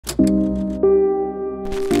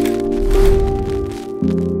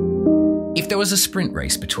was a sprint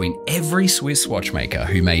race between every Swiss watchmaker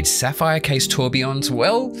who made sapphire case tourbillons,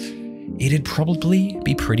 well, it'd probably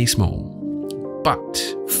be pretty small.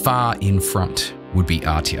 But far in front would be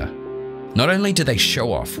ArtyA. Not only do they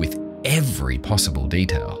show off with every possible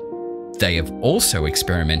detail, they have also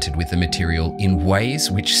experimented with the material in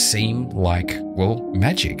ways which seem like, well,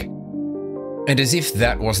 magic. And as if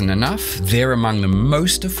that wasn't enough, they're among the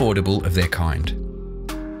most affordable of their kind.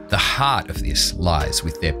 The heart of this lies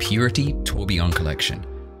with their Purity Tourbillon collection,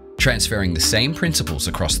 transferring the same principles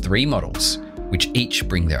across 3 models, which each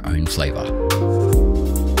bring their own flavour.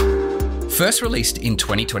 First released in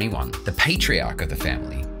 2021, the patriarch of the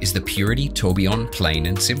family is the Purity Tourbillon Plain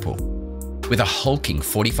and Simple. With a hulking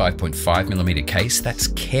 45.5mm case that's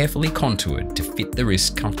carefully contoured to fit the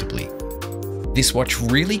wrist comfortably. This watch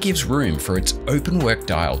really gives room for its open work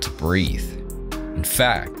dial to breathe. In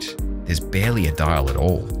fact, there's barely a dial at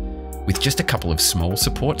all, with just a couple of small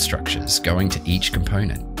support structures going to each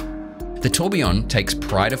component. The tourbillon takes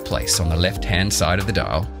pride of place on the left-hand side of the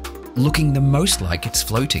dial, looking the most like it's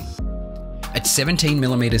floating. At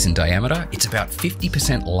 17mm in diameter, it's about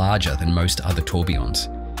 50% larger than most other tourbillons,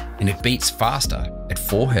 and it beats faster at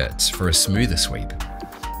 4 Hz for a smoother sweep.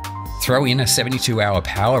 Throw in a 72-hour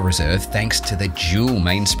power reserve thanks to the dual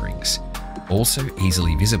mainsprings, also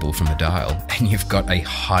easily visible from the dial, and you've got a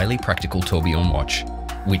highly practical tourbillon watch,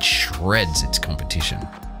 which shreds its competition.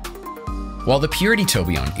 While the Purity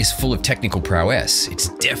Tourbillon is full of technical prowess, it's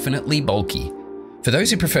definitely bulky. For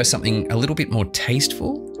those who prefer something a little bit more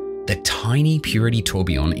tasteful, the tiny Purity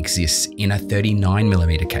Tourbillon exists in a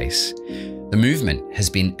 39mm case. The movement has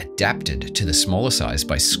been adapted to the smaller size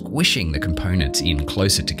by squishing the components in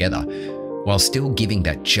closer together, while still giving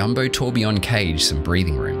that jumbo tourbillon cage some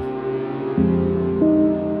breathing room.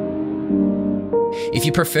 If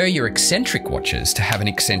you prefer your eccentric watches to have an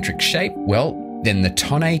eccentric shape, well, then the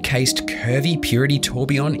tonneau-cased curvy Purity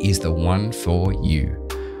Tourbillon is the one for you.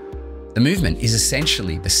 The movement is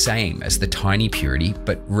essentially the same as the tiny Purity,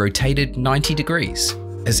 but rotated 90 degrees.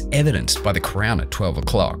 As evidenced by the crown at 12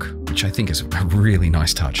 o'clock, which I think is a really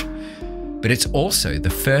nice touch. But it's also the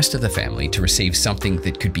first of the family to receive something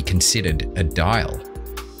that could be considered a dial.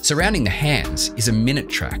 Surrounding the hands is a minute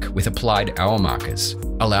track with applied hour markers,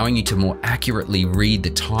 allowing you to more accurately read the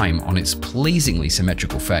time on its pleasingly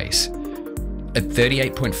symmetrical face. At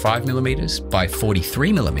 38.5mm by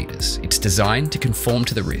 43mm, it's designed to conform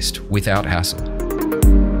to the wrist without hassle.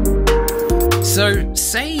 So,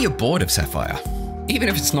 say you're bored of sapphire. Even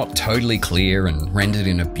if it's not totally clear and rendered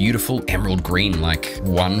in a beautiful emerald green like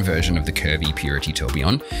one version of the curvy Purity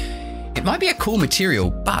Tourbillon, it might be a cool material,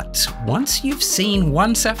 but once you've seen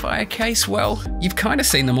one sapphire case, well, you've kind of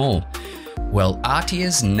seen them all. Well,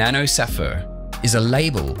 ArtyA's Nano Sapphire is a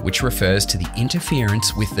label which refers to the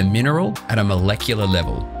interference with the mineral at a molecular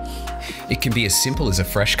level. It can be as simple as a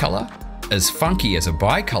fresh color, as funky as a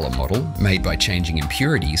bicolor model made by changing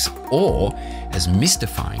impurities, or as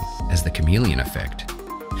mystifying as the chameleon effect.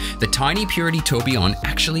 The tiny Purity Tourbillon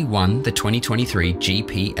actually won the 2023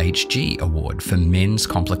 GPHG award for men's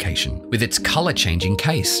complication with its color-changing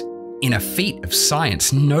case. In a feat of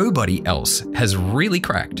science nobody else has really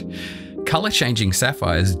cracked. Color-changing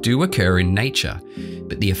sapphires do occur in nature,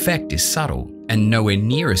 but the effect is subtle and nowhere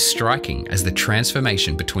near as striking as the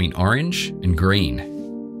transformation between orange and green.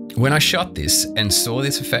 When I shot this and saw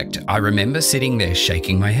this effect, I remember sitting there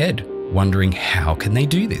shaking my head, wondering how can they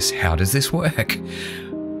do this? How does this work?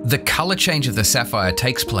 The color change of the sapphire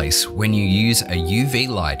takes place when you use a UV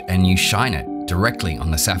light and you shine it directly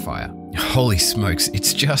on the sapphire. Holy smokes,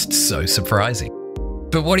 it's just so surprising.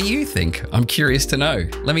 But what do you think? I'm curious to know.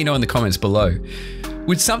 Let me know in the comments below.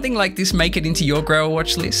 Would something like this make it into your grower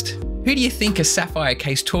watch list? Who do you think a sapphire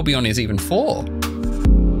case tourbillon is even for?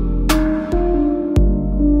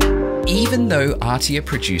 Even though ArtyA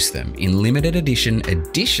produced them in limited edition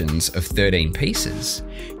editions of 13 pieces,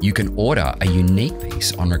 you can order a unique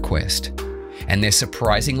piece on request. And they're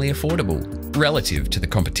surprisingly affordable relative to the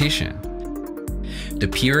competition. The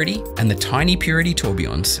Purity and the tiny Purity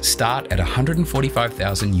tourbillons start at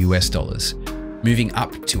 $145,000 US, moving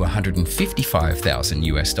up to $155,000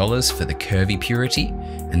 US for the curvy Purity,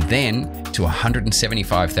 and then to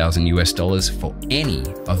 $175,000 US for any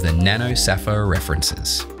of the Nano Sapphire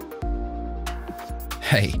references.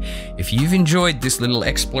 Hey, if you've enjoyed this little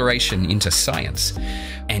exploration into science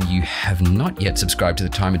and you have not yet subscribed to the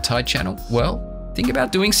Time+Tide channel, well, think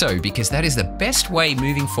about doing so, because that is the best way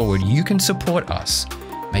moving forward you can support us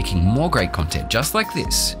making more great content just like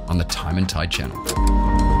this on the Time+Tide channel.